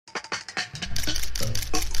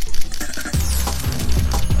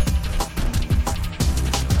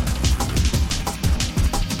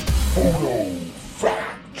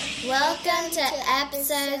to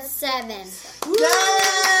episode 7. Yeah! Woo!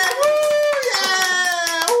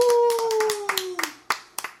 Yeah! Woo!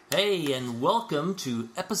 Hey, and welcome to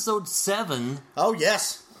episode 7 Oh,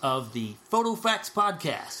 yes. of the Photo Facts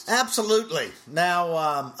Podcast. Absolutely.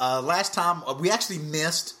 Now, last time, we actually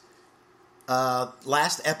missed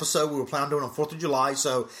last episode. We were planning on doing on 4th of July,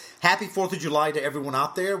 so happy 4th of July to everyone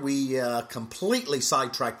out there. We completely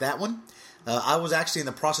sidetracked that one. I was actually in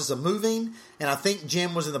the process of moving, and I think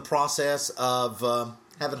Jim was in the process of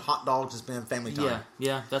having hot dogs and spending family time.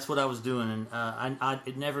 Yeah, that's what I was doing, and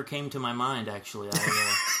it never came to my mind, actually.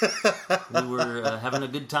 We were having a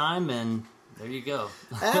good time, and there you go.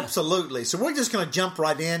 Absolutely. So we're just going to jump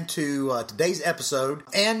right into today's episode.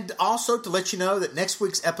 And also to let you know that next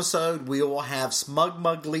week's episode, we will have Smug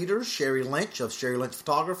Mug leader Sherry Lynch of Sherry Lynch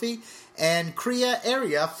Photography and Kriya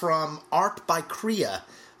Area from Art by Kriya.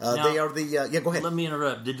 Now, they are the... yeah, go ahead. Let me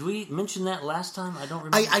interrupt. Did we mention that last time? I don't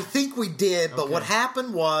remember. I think we did, but Okay. what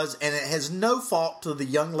happened was, and it has no fault to the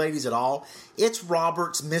young ladies at all, it's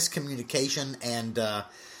Robert's miscommunication, and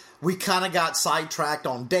we kind of got sidetracked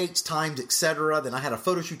on dates, times, etc. Then I had a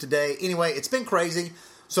photo shoot today. Anyway, it's been crazy,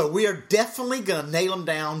 so we are definitely going to nail them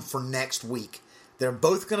down for next week. They're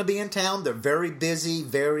both going to be in town. They're very busy,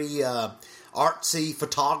 very artsy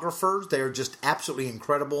photographers. They're just absolutely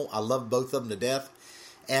incredible. I love both of them to death.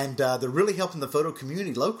 And they're really helping the photo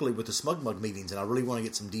community locally with the Smug Mug meetings, and I really want to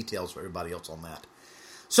get some details for everybody else on that.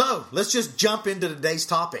 So, let's just jump into today's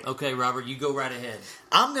topic. Okay, Robert, you go right ahead.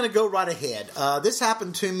 I'm going to go right ahead. This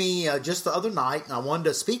happened to me just the other night, and I wanted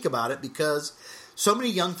to speak about it because so many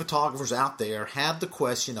young photographers out there have the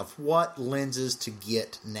question of what lenses to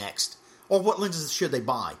get next, or what lenses should they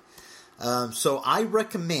buy. So I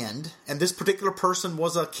recommend, and this particular person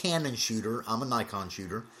was a Canon shooter, I'm a Nikon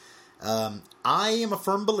shooter. I am a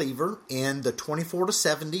firm believer in the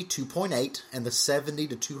 24-70 2.8 and the 70-200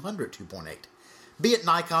 2.8, be it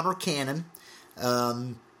Nikon or Canon,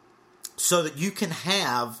 so that you can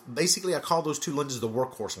have, basically I call those two lenses the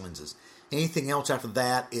workhorse lenses. Anything else after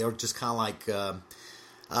that are just kind of like,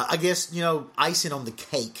 I guess, icing on the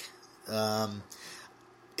cake.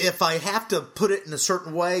 If I have to put it in a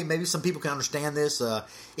certain way, maybe some people can understand this.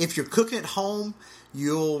 If you're cooking at home,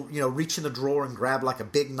 you'll reach in the drawer and grab like a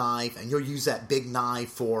big knife, and you'll use that big knife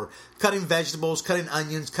for cutting vegetables, cutting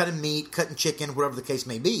onions, cutting meat, cutting chicken, whatever the case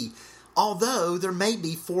may be. Although there may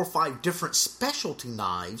be 4 or 5 different specialty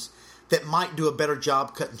knives that might do a better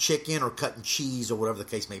job cutting chicken or cutting cheese or whatever the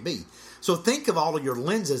case may be. So think of all of your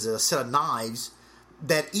lenses as a set of knives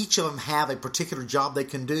that each of them have a particular job they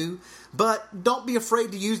can do, but don't be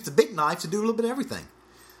afraid to use the big knife to do a little bit of everything.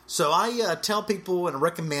 So I tell people and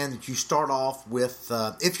recommend that you start off with,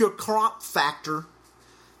 if your crop factor,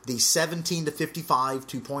 the 17-55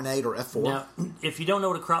 2.8 or f4. Now, if you don't know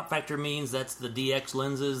what a crop factor means, that's the DX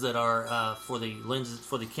lenses that are for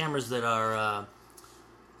the cameras that are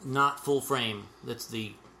not full frame. That's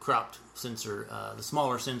the cropped sensor, the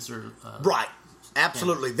smaller sensor. Right.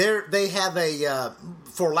 Absolutely. They have a,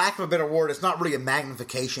 for lack of a better word, it's not really a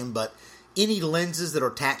magnification, but any lenses that are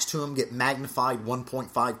attached to them get magnified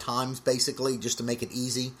 1.5 times, basically, just to make it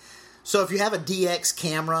easy. So if you have a DX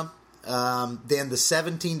camera, then the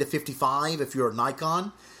 17-55 if you're a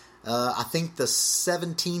Nikon, I think the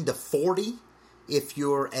 17-40 if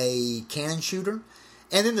you're a Canon shooter,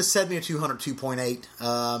 and then the 70-200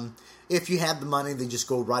 2.8. If you have the money, then just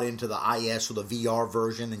go right into the IS or the VR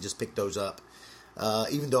version and just pick those up.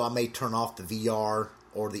 Even though I may turn off the VR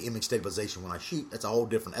or the image stabilization when I shoot, that's a whole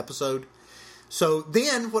different episode. So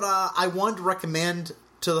then what I wanted to recommend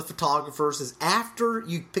to the photographers is after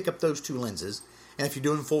you pick up those two lenses, and if you're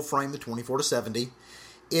doing full frame, the 24-70,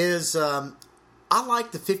 is I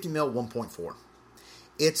like the 50mm 1.4.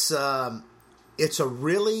 It's a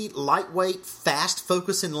really lightweight, fast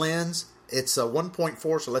focusing lens. It's a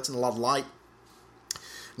 1.4, so lets in a lot of light.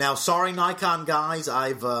 Now, sorry Nikon guys,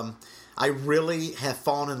 I really have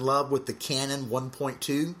fallen in love with the Canon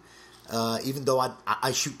 1.2. Even though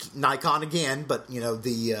I shoot Nikon again, but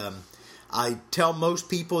I tell most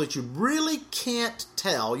people that you really can't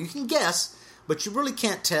tell. You can guess, but you really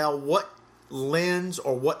can't tell what lens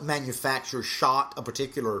or what manufacturer shot a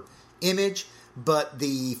particular image. But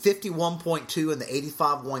the 51.2 and the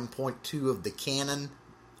 85.1.2 of the Canon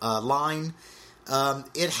line,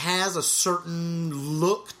 it has a certain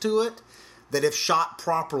look to it that, if shot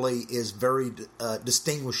properly, is very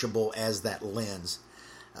distinguishable as that lens.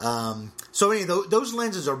 So anyway, those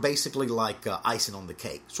lenses are basically like icing on the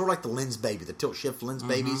cake. Sort of like the Lens Baby, the tilt shift lens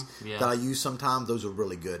babies that I use sometimes. Those are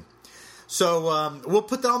really good. So we'll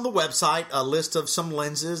put that on the website, a list of some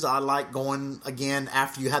lenses. I like going, again,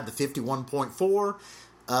 after you have the 51.4,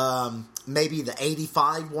 maybe the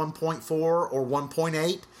 85 1.4 or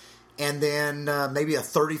 1.8, and then maybe a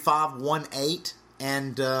 35 1.8,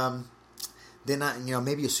 and then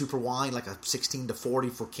maybe a super wide like a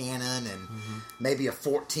 16-40 for Canon, and maybe a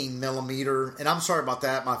 14 millimeter. And I'm sorry about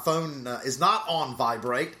that. My phone is not on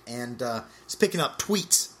vibrate, and it's picking up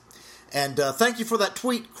tweets. And thank you for that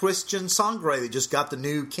tweet, Christian Sangre, that just got the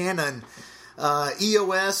new Canon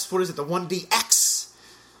EOS. What is it? The 1DX,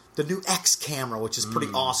 the new X camera, which is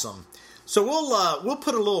pretty awesome. So we'll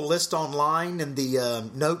put a little list online in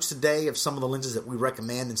the notes today of some of the lenses that we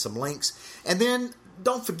recommend and some links. And then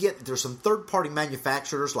don't forget that there's some third-party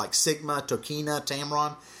manufacturers like Sigma, Tokina,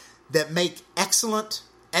 Tamron that make excellent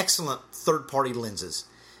third-party lenses.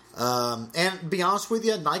 And to be honest with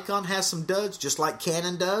you, Nikon has some duds just like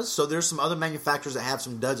Canon does. So there's some other manufacturers that have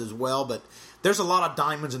some duds as well. But there's a lot of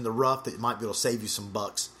diamonds in the rough that might be able to save you some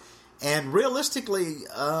bucks. And realistically,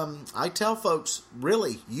 I tell folks,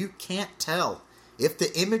 really, you can't tell. If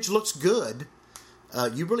the image looks good,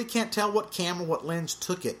 you really can't tell what camera, what lens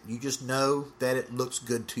took it. You just know that it looks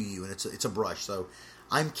good to you, and it's a brush. So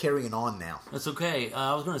I'm carrying on now. That's okay.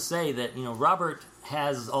 I was going to say that, Robert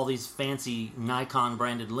has all these fancy Nikon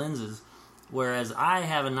branded lenses, whereas I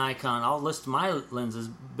have a Nikon. I'll list my lenses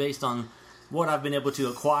based on what I've been able to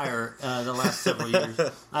acquire the last several years.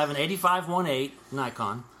 I have an 85 1.8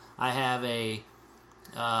 Nikon. I have a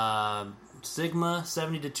Sigma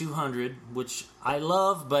 70-200, which I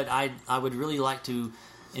love, but I would really like to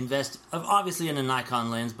invest, obviously, in a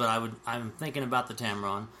Nikon lens. But I'm thinking about the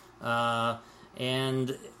Tamron,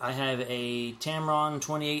 and I have a Tamron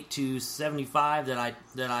 28-75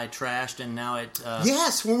 that I trashed, and now it.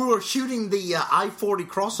 Yes, when we were shooting the I-40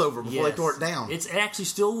 crossover before they tore it down. It actually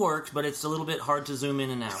still works, but it's a little bit hard to zoom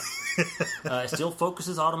in and out. It still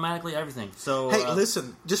focuses automatically everything. So hey,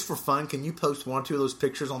 listen, just for fun, can you post one or two of those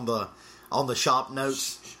pictures on the shop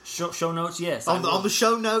notes? Show notes, yes. On the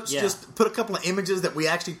show notes, Yeah. Just put a couple of images that we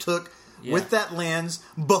actually took with that lens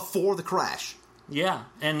before the crash. Yeah,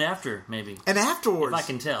 and after, maybe. And afterwards. If I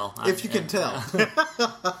can tell. If you can tell.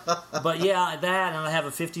 But yeah, that, and I have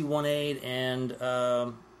a 50-1.8, and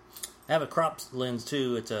I have a cropped lens,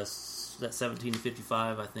 too. It's that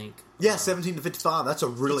 17-55, I think. Yeah, 17-55. That's a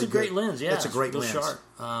really It's a great lens, yeah. That's a great real lens. Sharp.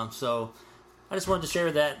 So I just wanted to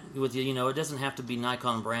share that with you. It doesn't have to be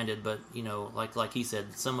Nikon branded, but, like he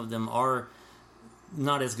said, some of them are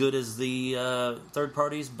not as good as the third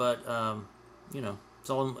parties, but, it's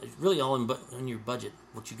really all in your budget,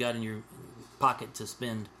 what you got in your pocket to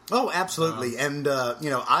spend. Oh, absolutely. And,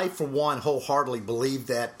 I, for one, wholeheartedly believe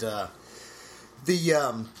that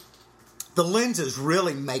the lenses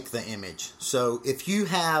really make the image. So if you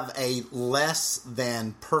have a less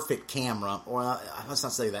than perfect camera, or let's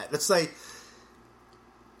not say that.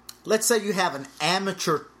 Let's say you have an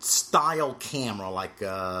amateur style camera, like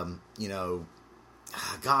like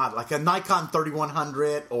a Nikon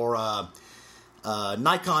 3100 or a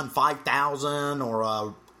Nikon 5000 or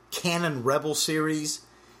a Canon Rebel series.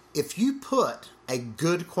 If you put a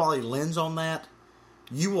good quality lens on that,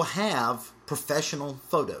 you will have professional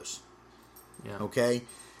photos. Yeah. Okay?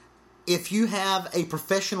 If you have a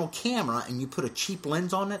professional camera and you put a cheap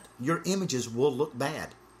lens on it, your images will look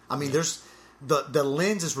bad. I mean, there's the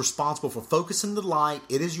lens is responsible for focusing the light.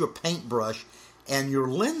 It is your paintbrush, and your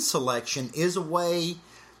lens selection is a way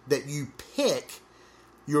that you pick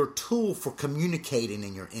your tool for communicating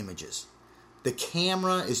in your images. The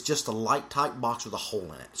camera is just a light tight box with a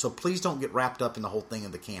hole in it. So please don't get wrapped up in the whole thing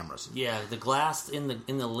of the cameras. Yeah, the glass in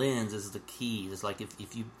the lens is the key. It's like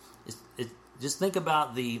if you just think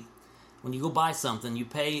about when you go buy something, you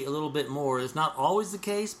pay a little bit more. It's not always the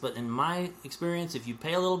case, but in my experience, if you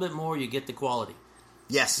pay a little bit more, you get the quality.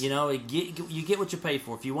 Yes. You get what you pay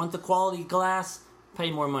for. If you want the quality glass,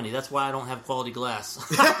 pay more money. That's why I don't have quality glass.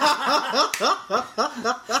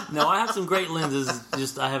 No, I have some great lenses.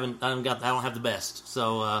 Just I don't have the best.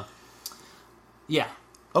 So, yeah.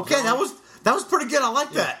 Okay, that was pretty good. I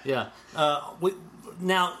like that. Yeah.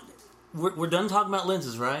 We're done talking about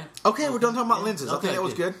lenses, right? Okay, we're done talking about lenses. Okay, that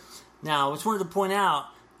was good. Now, I just wanted to point out,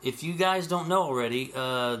 if you guys don't know already,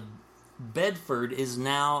 Bedford is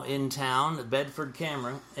now in town. Bedford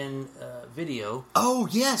Camera and Video. Oh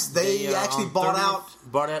yes, they actually bought out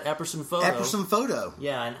Epperson Photo. Epperson Photo.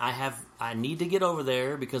 Yeah, and I need to get over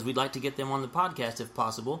there because we'd like to get them on the podcast if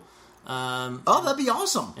possible. That'd be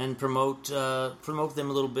awesome. And promote them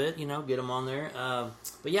a little bit. Get them on there.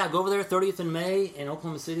 But yeah, go over there 30th in May in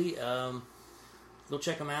Oklahoma City. Go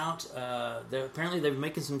check them out. Apparently they're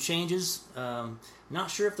making some changes. Not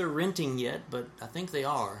sure if they're renting yet, but I think they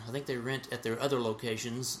are. I think they rent at their other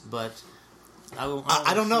locations, but I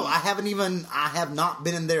don't know. I have not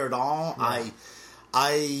been in there at all. Yeah.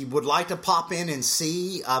 I would like to pop in and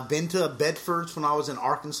see. I've been to Bedford's when I was in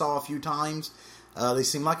Arkansas a few times. They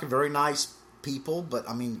seem like a very nice people, but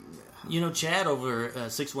I mean... Chad over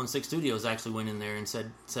 616 Studios actually went in there and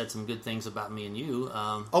said some good things about me and you.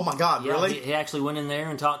 Oh my God, yeah, really? He actually went in there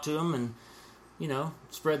and talked to him and,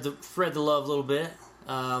 spread the love a little bit.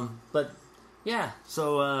 But yeah,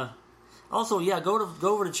 so also go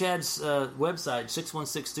over to Chad's website,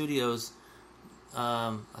 616 Studios.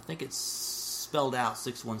 I think it's spelled out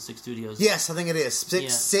 616 Studios. Yes, I think it is.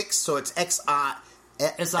 Six, so it's SIX.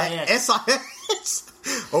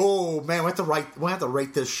 Oh man, we'll have to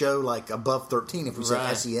rate this show like above 13 if we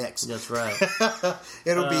say SEX. That's right.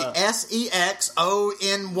 It'll be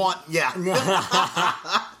SEXON1. Yeah.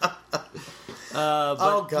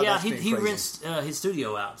 Oh God, yeah, he crazy. rinsed his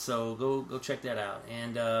studio out, so go check that out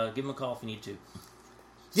and give him a call if you need to.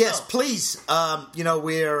 Yes, please.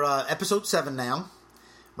 We're episode 7 now,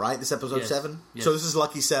 right? This episode 7. Yes. So this is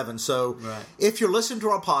Lucky 7. So if you're listening to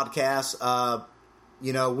our podcast,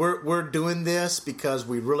 we're doing this because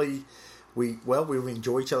we really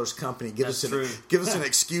enjoy each other's company. Give us an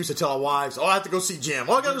excuse to tell our wives, I have to go see Jim.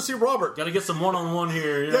 I got to go see Robert. Got to get some one-on-one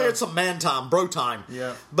here. Yeah, it's some man time, bro time.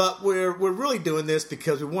 Yeah. But we're really doing this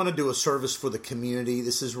because we want to do a service for the community.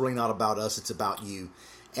 This is really not about us. It's about you.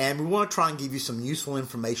 And we want to try and give you some useful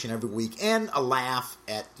information every week and a laugh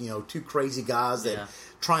at, two crazy guys that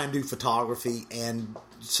try and do photography. And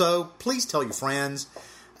so please tell your friends.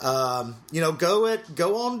 Go on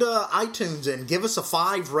to iTunes and give us a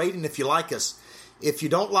 5 rating if you like us. If you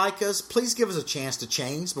don't like us, please give us a chance to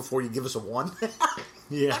change before you give us a 1.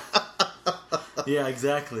 Yeah. Yeah,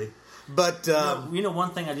 exactly. But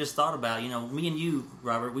one thing I just thought about, me and you,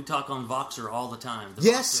 Robert, we talk on Voxer all the time. We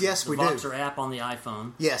do. The Voxer app on the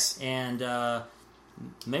iPhone. Yes. And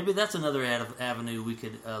maybe that's another avenue we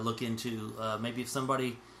could look into. Maybe if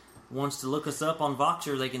somebody wants to look us up on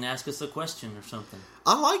Voxer, they can ask us a question or something.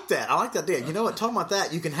 I like that. Yeah. You know what? Talking about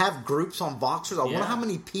that, you can have groups on Voxer. I wonder how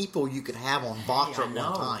many people you could have on Voxer at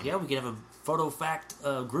one time. Yeah, we could have a photo fact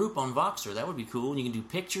group on Voxer. That would be cool. And you can do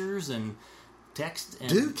pictures and text. And,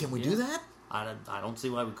 dude, can we do that? I don't see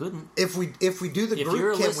why we couldn't. If we do the group, if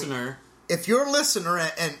you're a listener, if you're a listener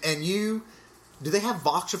and you, do they have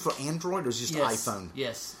Voxer for Android or is it just iPhone?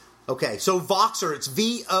 Yes. Okay, so Voxer, it's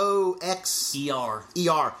VOXER.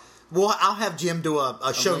 Well, I'll have Jim do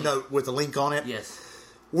a show note with a link on it. Yes.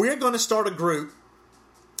 We're going to start a group,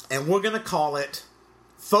 and we're going to call it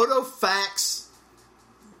Photo Facts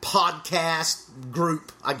Podcast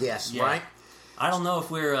Group, I guess, right? I don't know if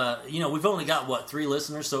we're, we've only got, 3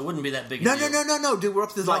 listeners, so it wouldn't be that big a deal. No, dude, we're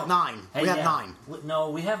up to 9. Hey, we have 9.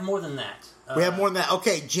 No, we have more than that. We have more than that.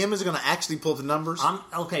 Okay, Jim is going to actually pull the numbers.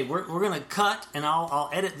 We're going to cut, and I'll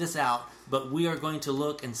edit this out, but we are going to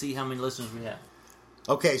look and see how many listeners we have.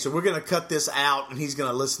 Okay, so we're going to cut this out, and he's going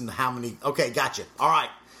to listen to how many... Okay, gotcha. All right.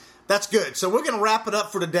 That's good. So we're going to wrap it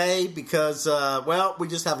up for today because, we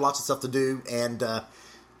just have lots of stuff to do, and...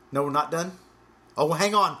 no, we're not done? Oh, well,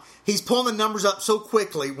 hang on. He's pulling the numbers up so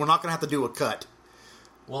quickly, we're not going to have to do a cut.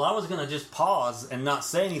 Well, I was going to just pause and not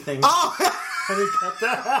say anything. Oh!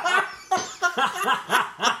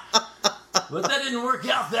 But that didn't work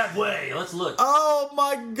out that way. Let's look. Oh,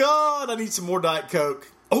 my God. I need some more Diet Coke.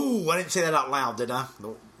 Oh, I didn't say that out loud, did I?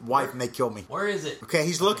 The wife may kill me. Where is it? Okay,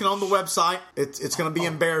 he's looking on the website. It's going to be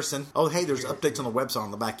embarrassing. Oh, hey, there's updates on the website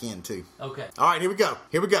on the back end, too. Okay. All right, here we go.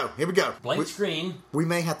 Blank screen. We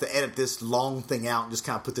may have to edit this long thing out and just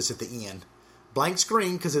kind of put this at the end. Blank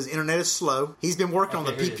screen because his internet is slow. He's been working on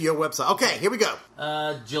the PPO website. Okay, here we go.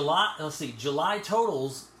 July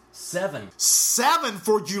totals, 7. 7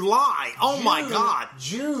 for July. Oh, my God.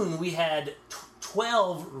 June, we had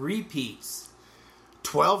 12 repeats.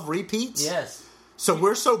 12 repeats? Yes. So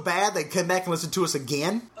we're so bad they come back and listen to us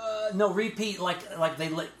again? No, repeat, I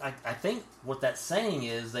think what that's saying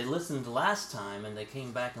is they listened last time and they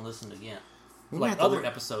came back and listened again. Like other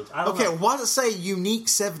episodes. I don't know. Why does it say unique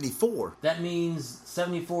 74? That means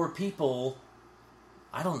 74 people.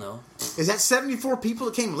 I don't know. Is that 74 people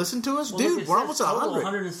that came and listened to us? Well, dude, we're almost at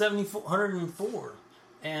 100. 104.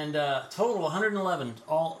 And total 111.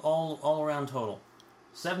 All around total.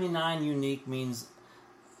 79 unique means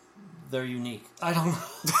they're unique. I don't know.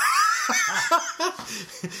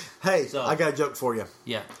 Hey, I got a joke for you.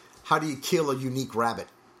 Yeah. How do you kill a unique rabbit?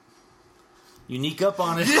 Unique up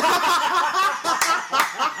on it.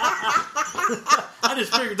 I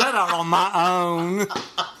just figured that out on my own.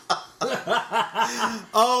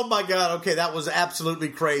 Oh my God. Okay, that was absolutely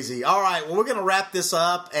crazy. All right, well, we're going to wrap this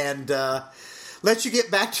up and let you get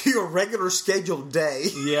back to your regular scheduled day.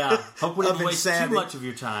 Yeah. Hope we didn't waste too insanity. much of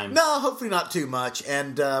your time. No, hopefully not too much.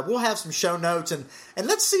 And we'll have some show notes. And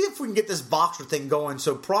let's see if we can get this Voxer thing going.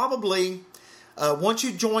 So probably once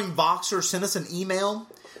you join Voxer, send us an email.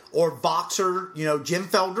 Or Voxer, Jim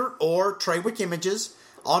Felder or Treywick Images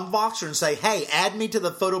on Voxer and say, hey, add me to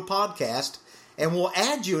the photo podcast. And we'll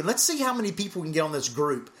add you. And let's see how many people we can get on this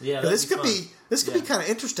group. Yeah, this could be kind of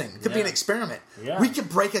interesting. It could be an experiment. Yeah. We could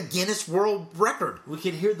break a Guinness World Record. We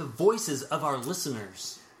could hear the voices of our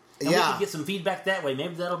listeners. And we could get some feedback that way.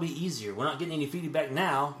 Maybe that'll be easier. We're not getting any feedback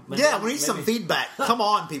now. But we need some feedback. Come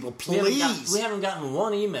on, people, please. We haven't gotten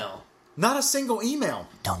one email. Not a single email.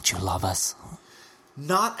 Don't you love us?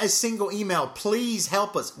 Not a single email. Please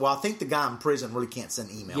help us. Well, I think the guy in prison really can't send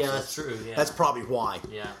emails. Yeah, that's true. Yeah. That's probably why.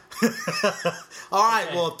 Yeah. All right.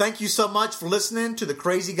 Okay. Well, thank you so much for listening to the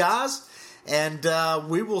Crazy Guys. And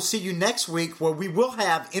we will see you next week where we will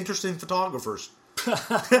have interesting photographers. Oh,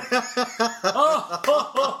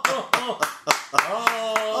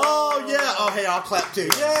 yeah. Oh, hey, I'll clap too.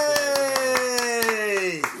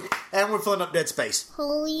 Yay! And we're filling up Dead Space.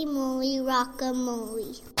 Holy moly,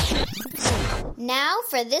 rockamoly. Now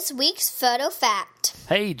for this week's photo fact.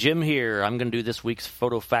 Hey, Jim here. I'm going to do this week's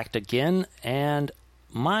photo fact again. And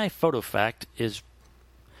my photo fact is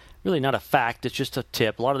really not a fact. It's just a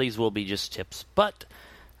tip. A lot of these will be just tips. But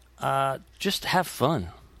just have fun.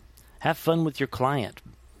 Have fun with your client.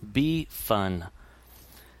 Be fun.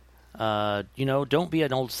 Don't be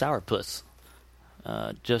an old sourpuss.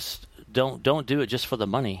 Just don't do it just for the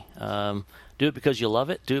money. Do it because you love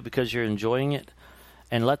it. Do it because you're enjoying it.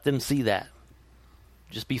 And let them see that.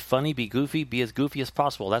 Just be funny, be goofy, be as goofy as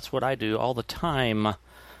possible. That's what I do all the time.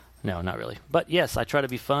 No, not really. But yes, I try to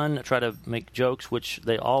be fun. I try to make jokes, which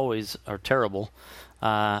they always are terrible.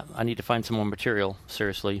 I need to find some more material,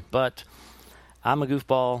 seriously. But I'm a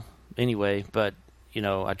goofball anyway. But,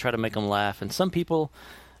 I try to make them laugh. And some people,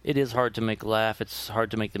 it is hard to make laugh. It's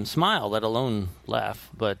hard to make them smile, let alone laugh.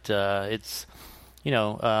 But it's,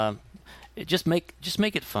 just make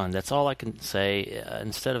it fun. That's all I can say.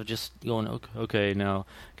 Instead of just going, okay, now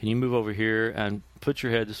can you move over here and put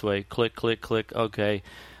your head this way? Click, click, click. Okay,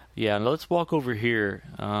 yeah. Let's walk over here.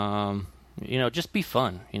 Just be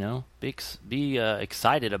fun. Be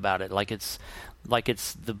excited about it. Like it's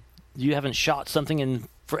you haven't shot something in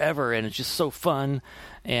forever, and it's just so fun,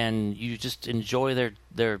 and you just enjoy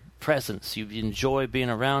their presence. You enjoy being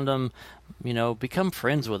around them. Become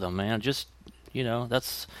friends with them, man. Just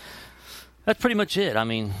That's pretty much it. I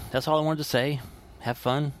mean, that's all I wanted to say. Have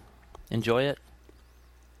fun. Enjoy it.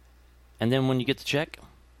 And then when you get the check,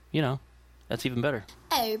 that's even better.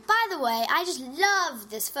 Oh, by the way, I just love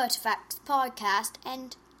this Photo Facts podcast,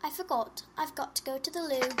 and I forgot. I've got to go to the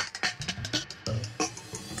loo.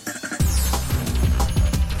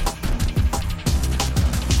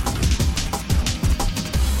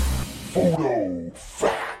 Photo Facts.